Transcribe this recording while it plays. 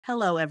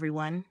Hello,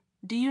 everyone.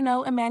 Do you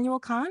know Immanuel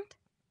Kant?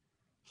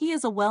 He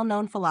is a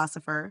well-known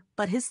philosopher,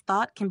 but his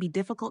thought can be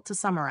difficult to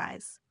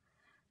summarize.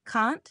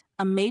 Kant,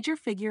 a major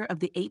figure of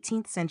the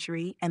 18th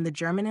century and the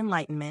German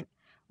Enlightenment,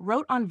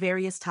 wrote on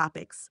various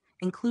topics,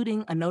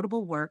 including a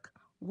notable work,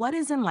 What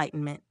is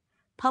Enlightenment?,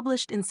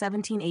 published in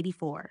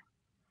 1784.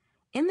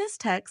 In this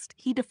text,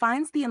 he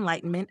defines the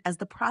Enlightenment as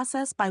the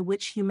process by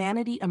which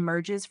humanity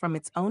emerges from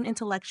its own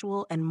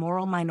intellectual and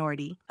moral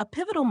minority, a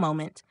pivotal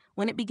moment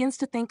when it begins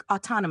to think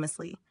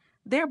autonomously,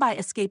 thereby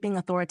escaping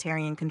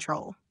authoritarian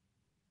control.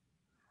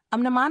 A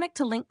mnemonic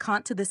to link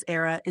Kant to this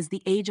era is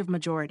the Age of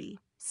Majority,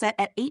 set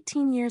at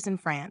 18 years in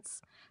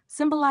France,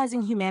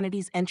 symbolizing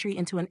humanity's entry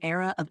into an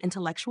era of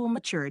intellectual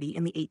maturity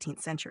in the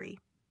 18th century.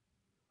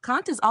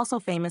 Kant is also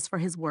famous for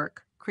his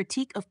work,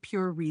 Critique of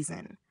Pure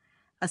Reason,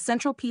 a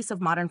central piece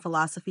of modern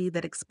philosophy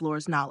that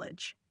explores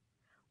knowledge.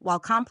 While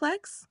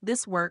complex,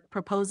 this work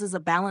proposes a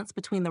balance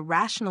between the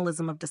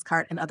rationalism of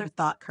Descartes and other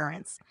thought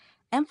currents,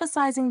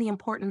 emphasizing the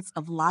importance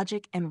of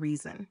logic and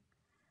reason.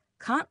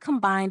 Kant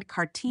combined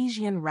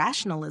Cartesian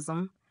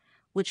rationalism,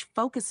 which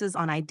focuses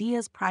on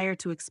ideas prior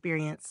to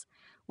experience,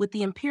 with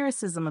the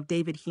empiricism of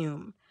David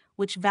Hume,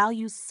 which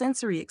values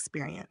sensory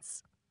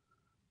experience.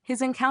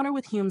 His encounter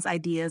with Hume's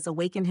ideas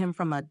awakened him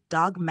from a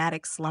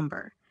dogmatic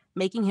slumber,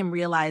 making him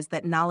realize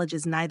that knowledge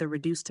is neither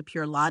reduced to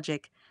pure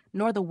logic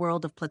nor the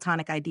world of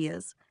Platonic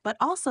ideas, but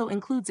also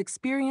includes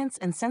experience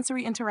and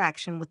sensory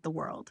interaction with the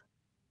world.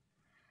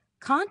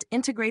 Kant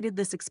integrated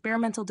this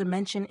experimental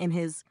dimension in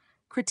his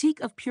Critique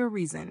of Pure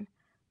Reason,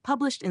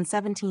 published in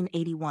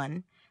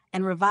 1781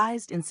 and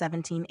revised in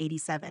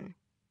 1787.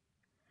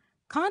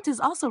 Kant is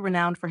also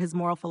renowned for his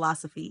moral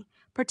philosophy,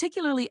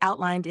 particularly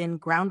outlined in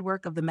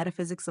Groundwork of the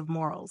Metaphysics of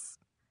Morals.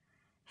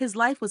 His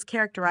life was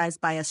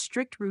characterized by a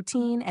strict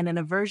routine and an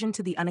aversion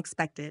to the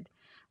unexpected,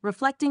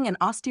 reflecting an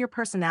austere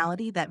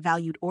personality that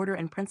valued order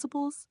and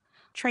principles,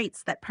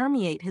 traits that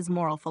permeate his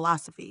moral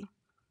philosophy.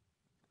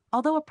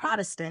 Although a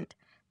Protestant,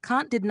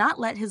 Kant did not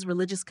let his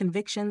religious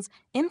convictions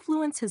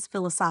influence his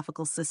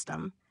philosophical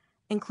system,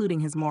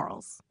 including his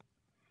morals.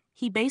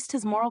 He based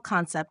his moral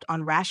concept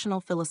on rational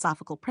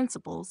philosophical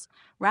principles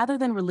rather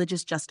than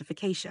religious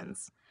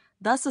justifications,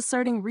 thus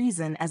asserting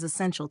reason as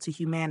essential to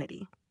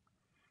humanity.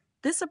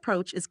 This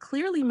approach is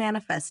clearly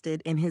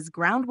manifested in his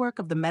Groundwork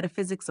of the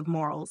Metaphysics of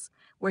Morals,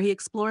 where he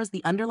explores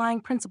the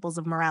underlying principles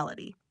of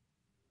morality.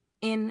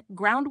 In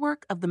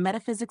Groundwork of the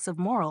Metaphysics of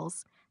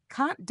Morals,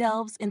 Kant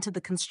delves into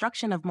the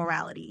construction of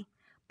morality,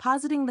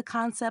 positing the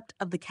concept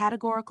of the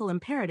categorical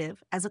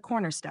imperative as a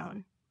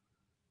cornerstone.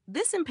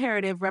 This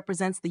imperative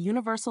represents the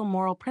universal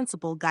moral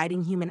principle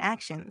guiding human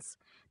actions,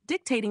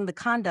 dictating the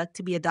conduct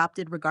to be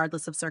adopted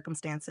regardless of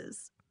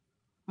circumstances.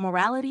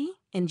 Morality,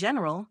 in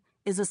general,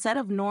 is a set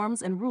of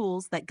norms and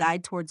rules that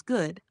guide towards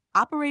good,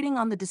 operating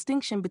on the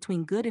distinction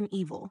between good and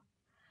evil.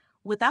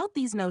 Without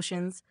these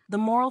notions, the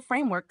moral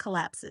framework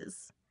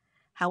collapses.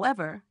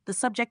 However, the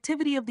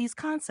subjectivity of these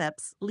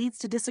concepts leads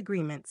to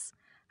disagreements,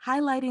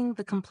 highlighting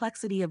the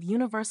complexity of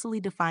universally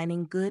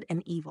defining good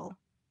and evil.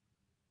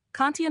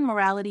 Kantian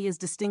morality is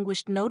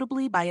distinguished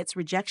notably by its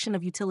rejection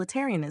of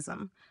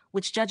utilitarianism,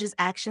 which judges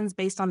actions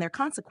based on their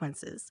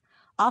consequences,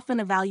 often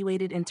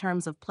evaluated in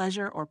terms of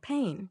pleasure or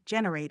pain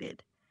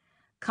generated.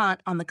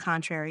 Kant, on the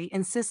contrary,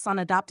 insists on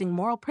adopting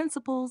moral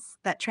principles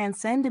that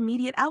transcend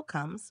immediate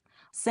outcomes,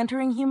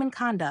 centering human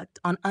conduct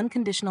on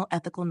unconditional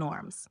ethical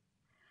norms.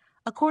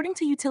 According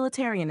to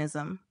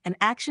utilitarianism, an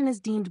action is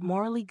deemed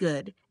morally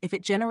good if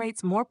it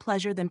generates more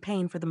pleasure than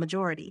pain for the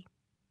majority.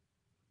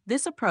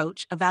 This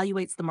approach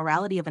evaluates the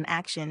morality of an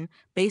action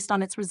based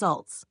on its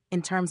results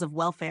in terms of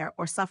welfare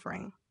or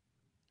suffering.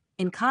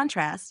 In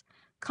contrast,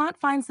 Kant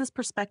finds this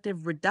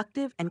perspective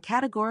reductive and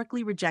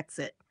categorically rejects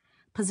it,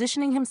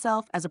 positioning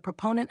himself as a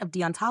proponent of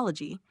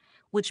deontology,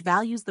 which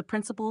values the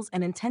principles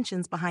and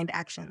intentions behind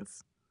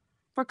actions.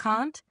 For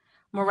Kant,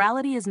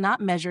 morality is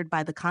not measured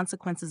by the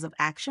consequences of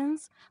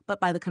actions, but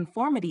by the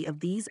conformity of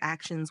these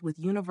actions with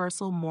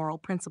universal moral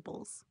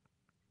principles.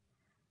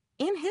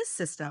 In his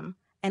system,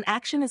 an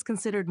action is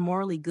considered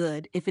morally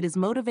good if it is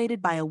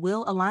motivated by a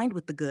will aligned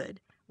with the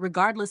good,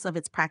 regardless of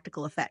its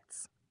practical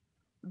effects.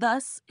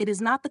 Thus, it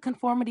is not the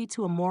conformity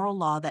to a moral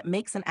law that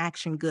makes an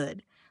action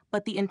good,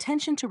 but the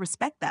intention to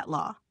respect that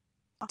law.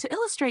 To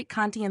illustrate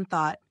Kantian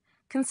thought,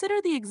 consider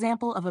the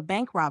example of a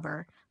bank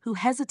robber who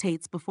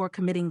hesitates before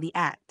committing the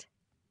act.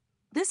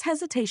 This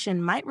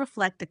hesitation might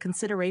reflect a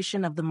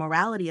consideration of the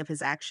morality of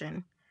his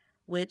action,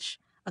 which,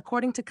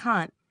 according to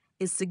Kant,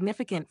 is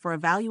significant for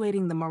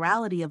evaluating the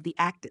morality of the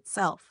act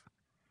itself.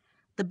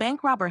 The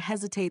bank robber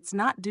hesitates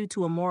not due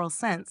to a moral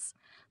sense,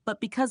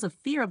 but because of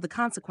fear of the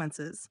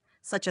consequences,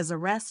 such as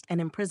arrest and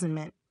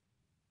imprisonment.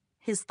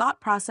 His thought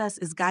process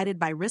is guided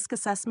by risk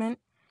assessment,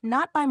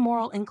 not by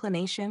moral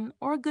inclination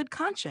or a good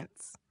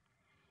conscience.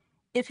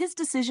 If his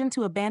decision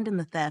to abandon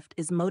the theft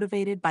is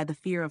motivated by the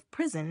fear of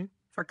prison,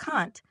 for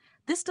Kant,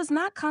 this does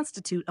not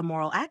constitute a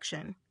moral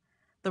action.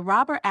 The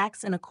robber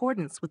acts in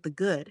accordance with the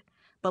good,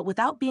 but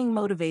without being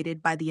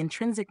motivated by the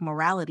intrinsic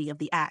morality of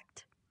the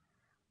act.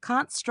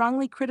 Kant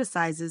strongly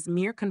criticizes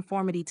mere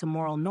conformity to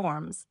moral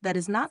norms that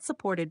is not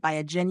supported by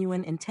a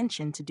genuine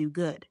intention to do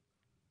good.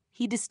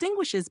 He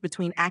distinguishes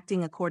between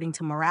acting according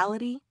to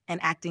morality and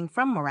acting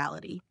from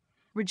morality,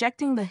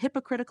 rejecting the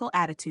hypocritical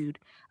attitude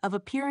of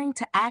appearing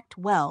to act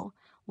well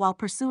while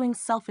pursuing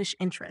selfish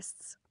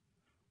interests.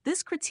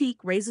 This critique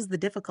raises the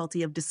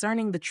difficulty of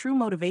discerning the true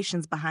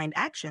motivations behind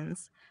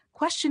actions,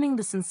 questioning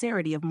the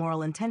sincerity of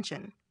moral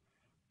intention.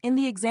 In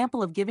the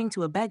example of giving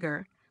to a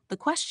beggar, the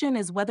question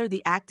is whether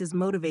the act is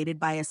motivated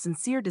by a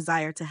sincere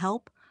desire to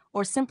help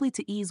or simply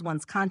to ease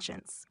one's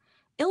conscience,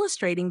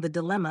 illustrating the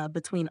dilemma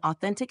between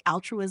authentic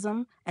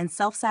altruism and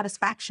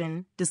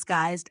self-satisfaction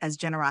disguised as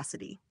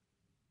generosity.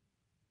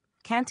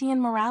 Kantian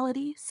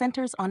morality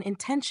centers on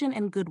intention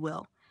and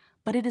goodwill,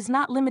 but it is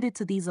not limited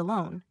to these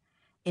alone.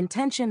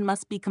 Intention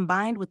must be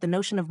combined with the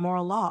notion of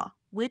moral law,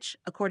 which,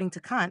 according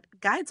to Kant,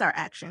 guides our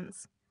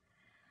actions.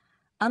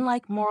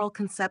 Unlike moral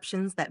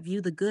conceptions that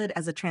view the good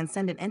as a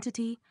transcendent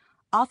entity,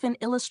 often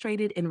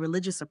illustrated in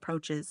religious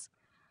approaches,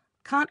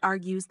 Kant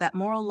argues that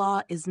moral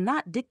law is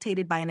not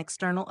dictated by an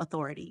external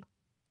authority.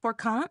 For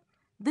Kant,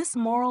 this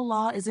moral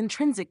law is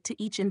intrinsic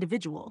to each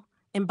individual,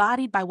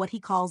 embodied by what he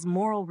calls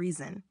moral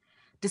reason,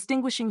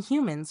 distinguishing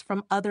humans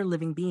from other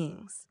living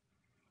beings.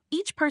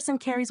 Each person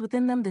carries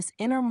within them this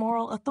inner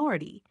moral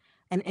authority,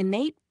 an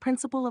innate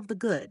principle of the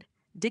good,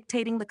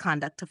 dictating the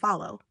conduct to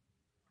follow.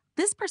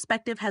 This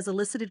perspective has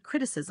elicited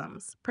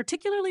criticisms,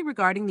 particularly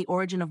regarding the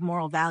origin of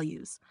moral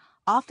values,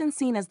 often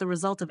seen as the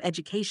result of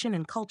education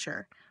and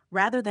culture,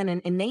 rather than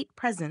an innate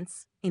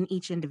presence in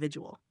each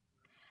individual.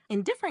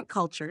 In different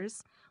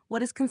cultures,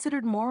 what is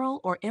considered moral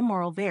or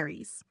immoral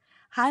varies,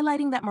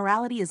 highlighting that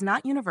morality is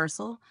not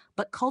universal,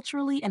 but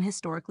culturally and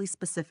historically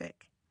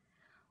specific.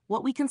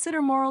 What we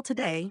consider moral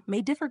today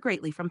may differ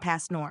greatly from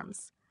past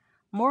norms.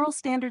 Moral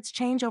standards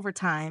change over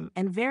time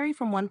and vary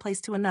from one place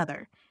to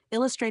another,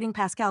 illustrating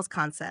Pascal's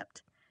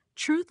concept: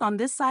 truth on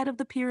this side of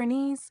the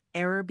Pyrenees,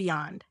 error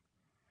beyond.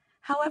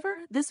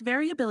 However, this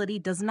variability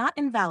does not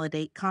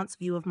invalidate Kant's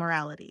view of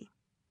morality.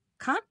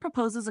 Kant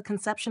proposes a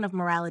conception of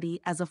morality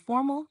as a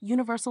formal,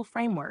 universal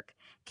framework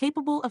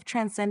capable of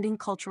transcending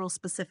cultural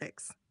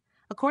specifics.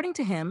 According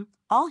to him,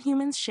 all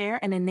humans share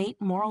an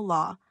innate moral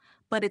law,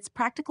 but its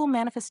practical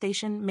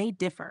manifestation may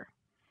differ.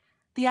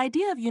 The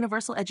idea of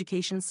universal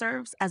education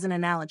serves as an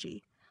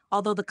analogy.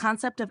 Although the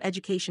concept of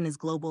education is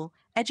global,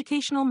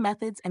 educational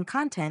methods and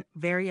content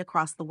vary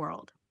across the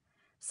world.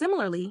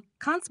 Similarly,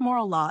 Kant's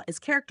moral law is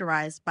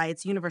characterized by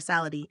its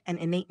universality and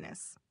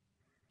innateness.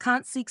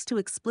 Kant seeks to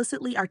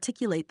explicitly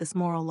articulate this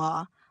moral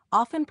law,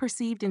 often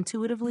perceived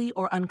intuitively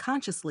or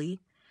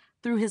unconsciously,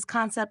 through his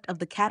concept of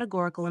the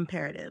categorical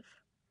imperative.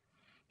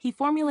 He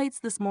formulates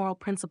this moral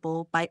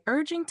principle by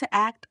urging to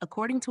act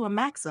according to a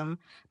maxim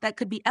that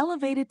could be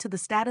elevated to the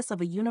status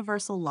of a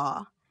universal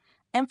law,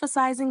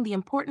 emphasizing the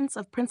importance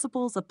of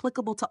principles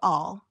applicable to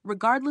all,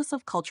 regardless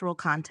of cultural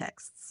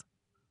contexts.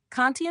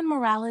 Kantian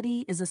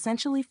morality is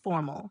essentially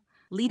formal,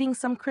 leading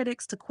some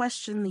critics to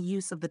question the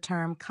use of the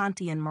term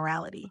Kantian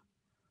morality.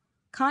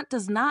 Kant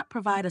does not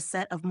provide a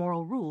set of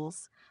moral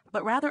rules,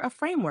 but rather a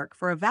framework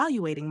for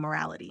evaluating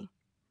morality.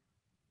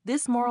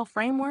 This moral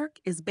framework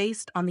is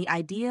based on the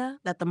idea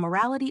that the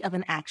morality of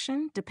an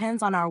action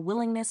depends on our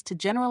willingness to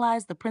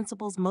generalize the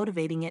principles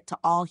motivating it to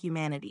all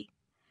humanity.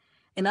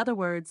 In other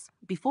words,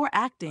 before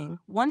acting,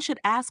 one should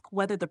ask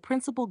whether the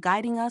principle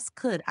guiding us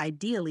could,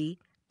 ideally,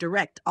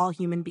 direct all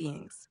human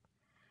beings.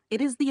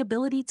 It is the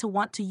ability to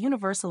want to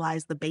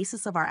universalize the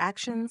basis of our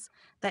actions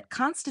that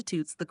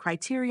constitutes the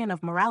criterion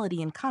of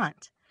morality in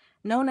Kant,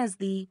 known as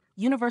the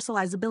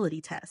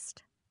universalizability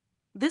test.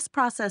 This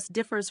process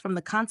differs from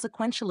the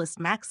consequentialist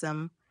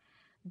maxim,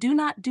 "Do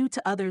not do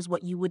to others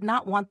what you would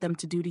not want them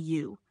to do to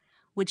you,"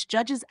 which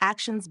judges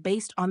actions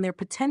based on their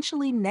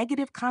potentially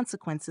negative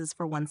consequences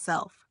for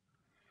oneself.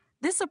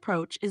 This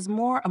approach is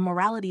more a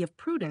morality of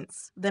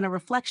prudence than a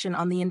reflection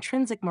on the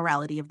intrinsic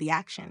morality of the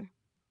action.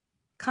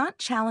 Kant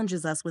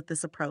challenges us with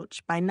this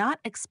approach by not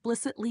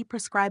explicitly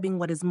prescribing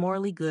what is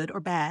morally good or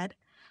bad,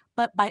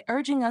 but by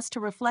urging us to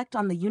reflect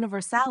on the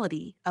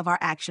universality of our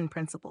action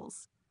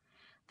principles.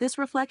 This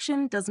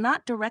reflection does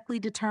not directly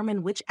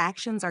determine which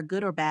actions are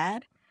good or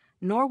bad,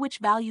 nor which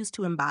values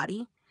to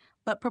embody,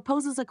 but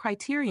proposes a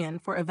criterion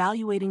for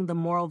evaluating the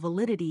moral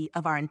validity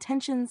of our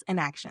intentions and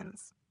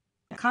actions.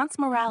 Kant's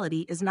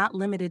morality is not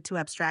limited to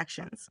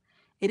abstractions.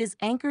 It is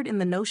anchored in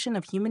the notion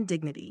of human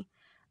dignity,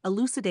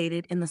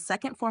 elucidated in the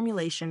second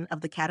formulation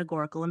of the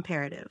categorical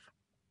imperative.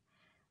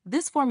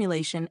 This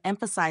formulation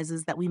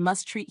emphasizes that we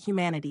must treat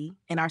humanity,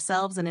 in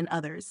ourselves and in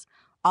others,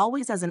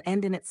 always as an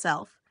end in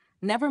itself,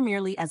 never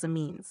merely as a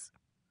means.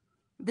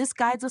 This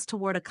guides us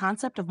toward a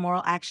concept of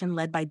moral action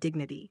led by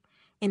dignity,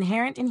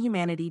 inherent in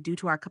humanity due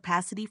to our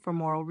capacity for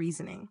moral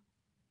reasoning.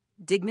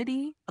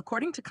 Dignity,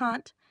 according to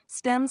Kant,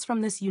 stems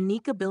from this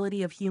unique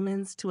ability of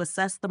humans to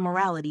assess the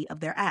morality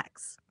of their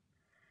acts.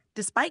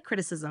 Despite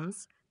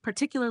criticisms,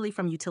 particularly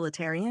from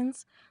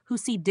utilitarians, who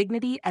see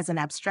dignity as an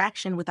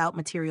abstraction without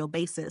material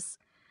basis,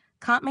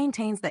 Kant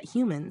maintains that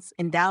humans,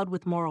 endowed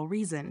with moral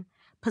reason,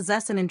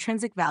 possess an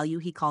intrinsic value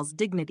he calls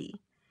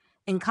dignity.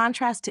 in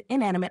contrast to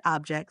inanimate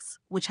objects,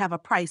 which have a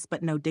price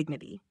but no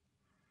dignity.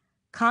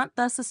 Kant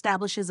thus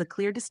establishes a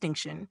clear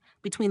distinction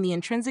between the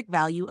intrinsic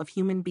value of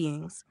human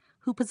beings,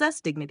 who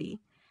possess dignity,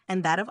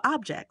 and that of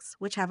objects,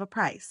 which have a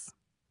price.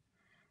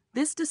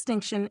 This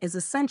distinction is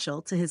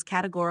essential to his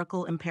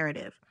categorical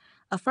imperative,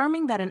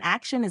 affirming that an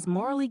action is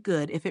morally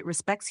good if it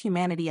respects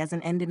humanity as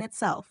an end in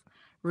itself,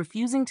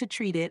 refusing to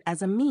treat it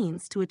as a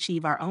means to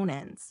achieve our own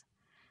ends.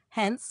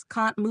 Hence,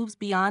 Kant moves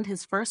beyond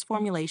his first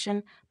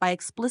formulation by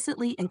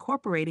explicitly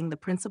incorporating the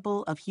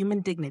principle of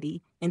human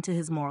dignity into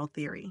his moral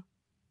theory.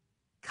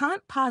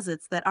 Kant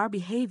posits that our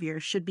behavior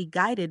should be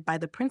guided by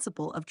the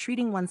principle of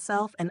treating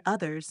oneself and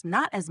others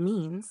not as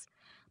means,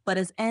 but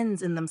as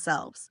ends in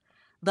themselves,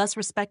 thus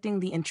respecting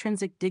the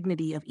intrinsic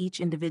dignity of each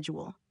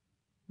individual.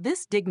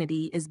 This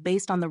dignity is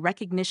based on the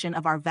recognition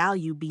of our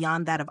value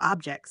beyond that of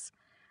objects,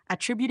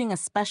 attributing a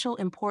special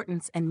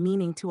importance and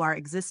meaning to our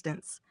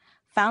existence,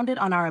 founded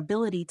on our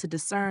ability to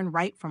discern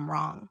right from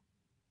wrong.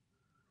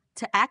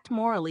 To act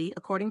morally,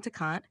 according to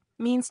Kant,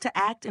 means to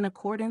act in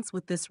accordance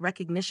with this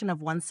recognition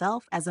of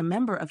oneself as a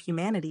member of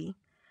humanity,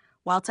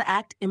 while to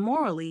act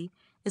immorally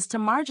is to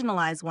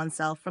marginalize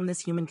oneself from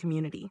this human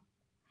community.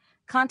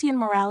 Kantian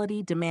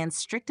morality demands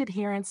strict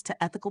adherence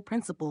to ethical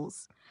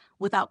principles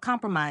without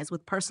compromise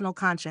with personal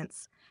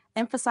conscience,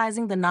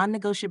 emphasizing the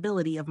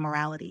non-negotiability of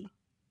morality.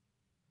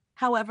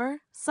 However,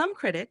 some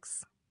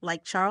critics,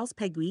 like Charles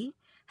Péguy,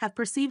 have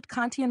perceived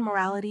Kantian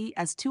morality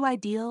as too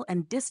ideal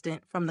and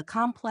distant from the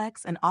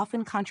complex and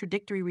often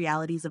contradictory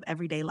realities of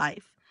everyday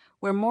life,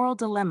 where moral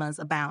dilemmas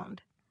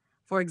abound.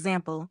 For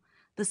example,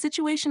 the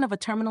situation of a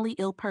terminally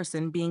ill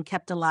person being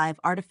kept alive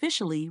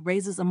artificially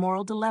raises a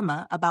moral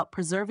dilemma about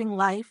preserving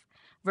life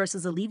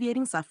versus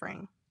alleviating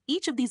suffering,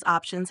 each of these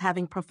options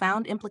having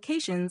profound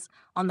implications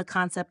on the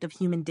concept of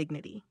human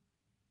dignity.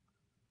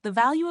 The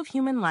value of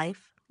human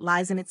life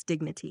lies in its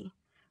dignity,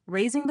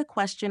 raising the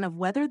question of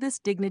whether this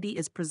dignity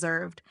is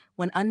preserved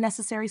when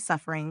unnecessary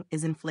suffering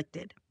is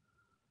inflicted.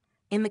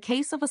 In the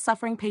case of a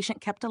suffering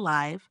patient kept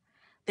alive,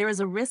 there is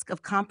a risk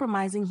of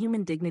compromising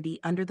human dignity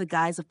under the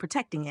guise of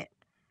protecting it,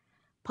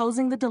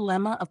 posing the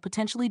dilemma of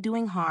potentially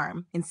doing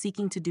harm in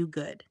seeking to do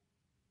good.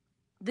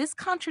 This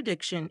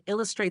contradiction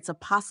illustrates a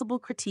possible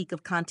critique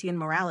of Kantian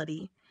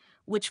morality,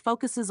 which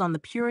focuses on the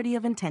purity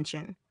of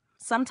intention,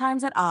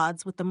 sometimes at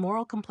odds with the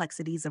moral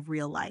complexities of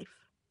real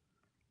life.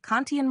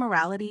 Kantian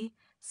morality,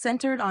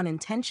 centered on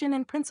intention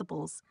and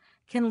principles,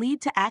 can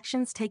lead to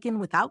actions taken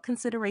without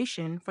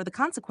consideration for the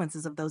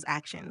consequences of those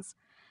actions,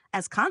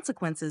 as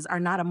consequences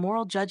are not a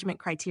moral judgment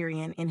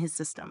criterion in his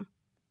system.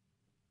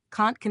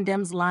 Kant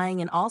condemns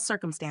lying in all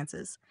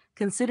circumstances,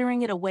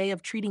 considering it a way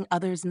of treating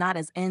others not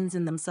as ends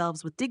in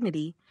themselves with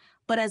dignity,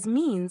 but as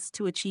means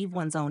to achieve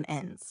one's own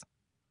ends.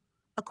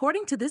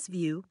 According to this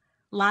view,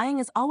 lying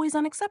is always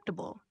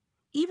unacceptable,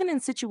 even in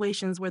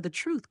situations where the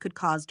truth could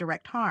cause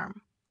direct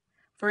harm.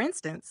 For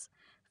instance,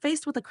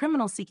 faced with a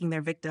criminal seeking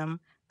their victim,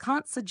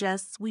 Kant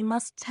suggests we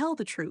must tell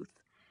the truth,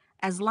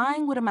 as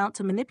lying would amount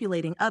to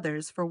manipulating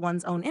others for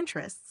one's own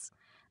interests,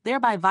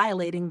 thereby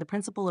violating the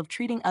principle of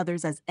treating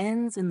others as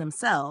ends in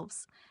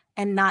themselves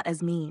and not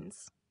as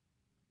means.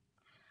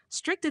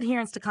 Strict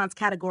adherence to Kant's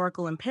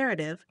categorical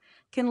imperative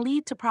can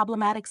lead to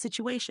problematic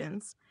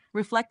situations,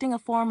 reflecting a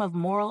form of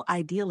moral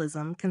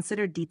idealism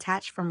considered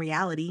detached from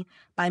reality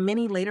by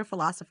many later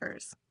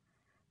philosophers.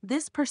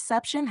 This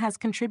perception has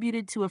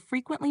contributed to a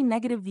frequently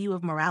negative view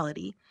of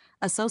morality,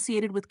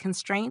 associated with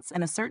constraints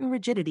and a certain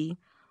rigidity,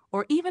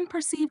 or even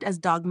perceived as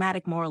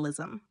dogmatic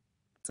moralism.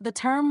 The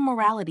term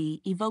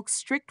morality evokes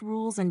strict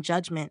rules and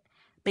judgment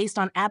based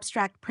on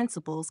abstract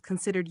principles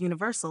considered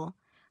universal,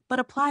 but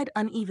applied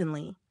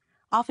unevenly,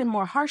 often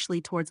more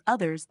harshly towards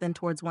others than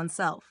towards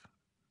oneself.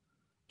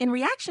 In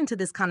reaction to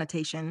this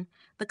connotation,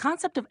 the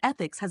concept of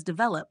ethics has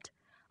developed,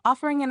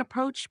 offering an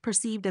approach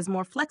perceived as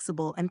more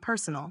flexible and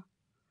personal.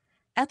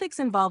 Ethics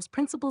involves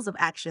principles of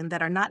action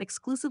that are not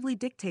exclusively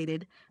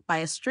dictated by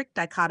a strict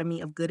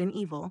dichotomy of good and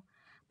evil,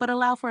 but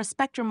allow for a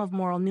spectrum of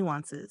moral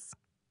nuances.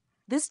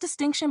 This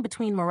distinction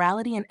between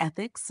morality and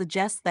ethics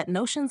suggests that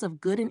notions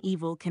of good and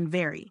evil can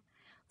vary,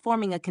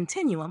 forming a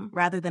continuum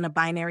rather than a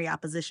binary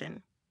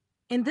opposition.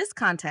 In this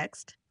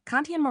context,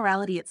 Kantian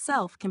morality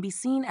itself can be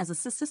seen as a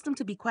system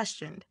to be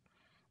questioned,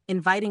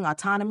 inviting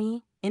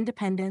autonomy,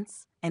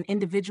 independence, and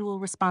individual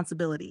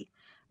responsibility,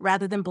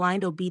 rather than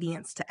blind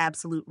obedience to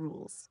absolute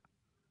rules.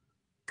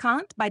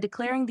 Kant, by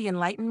declaring the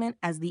Enlightenment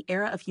as the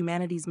era of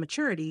humanity's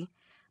maturity,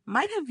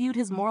 might have viewed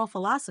his moral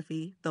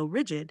philosophy, though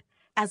rigid,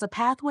 as a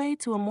pathway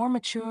to a more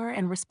mature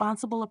and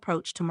responsible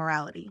approach to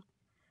morality.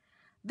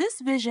 This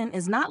vision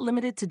is not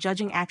limited to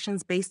judging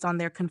actions based on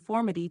their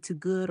conformity to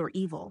good or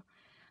evil,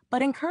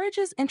 but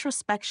encourages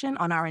introspection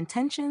on our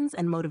intentions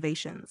and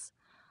motivations,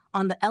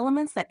 on the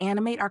elements that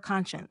animate our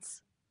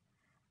conscience.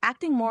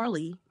 Acting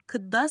morally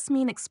could thus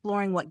mean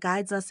exploring what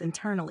guides us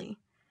internally,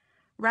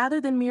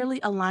 rather than merely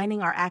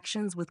aligning our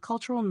actions with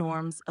cultural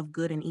norms of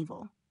good and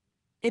evil.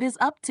 It is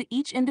up to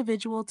each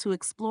individual to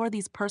explore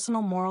these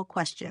personal moral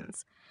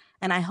questions,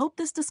 and I hope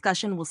this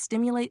discussion will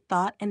stimulate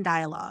thought and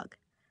dialogue.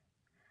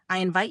 I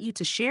invite you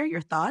to share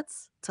your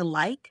thoughts, to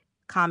like,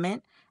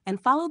 comment,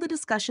 and follow the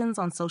discussions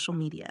on social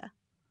media.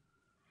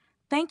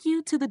 Thank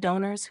you to the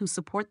donors who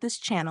support this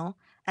channel,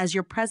 as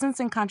your presence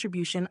and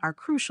contribution are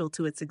crucial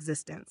to its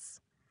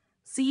existence.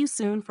 See you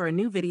soon for a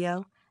new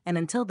video, and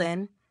until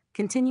then,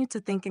 continue to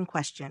think and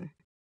question.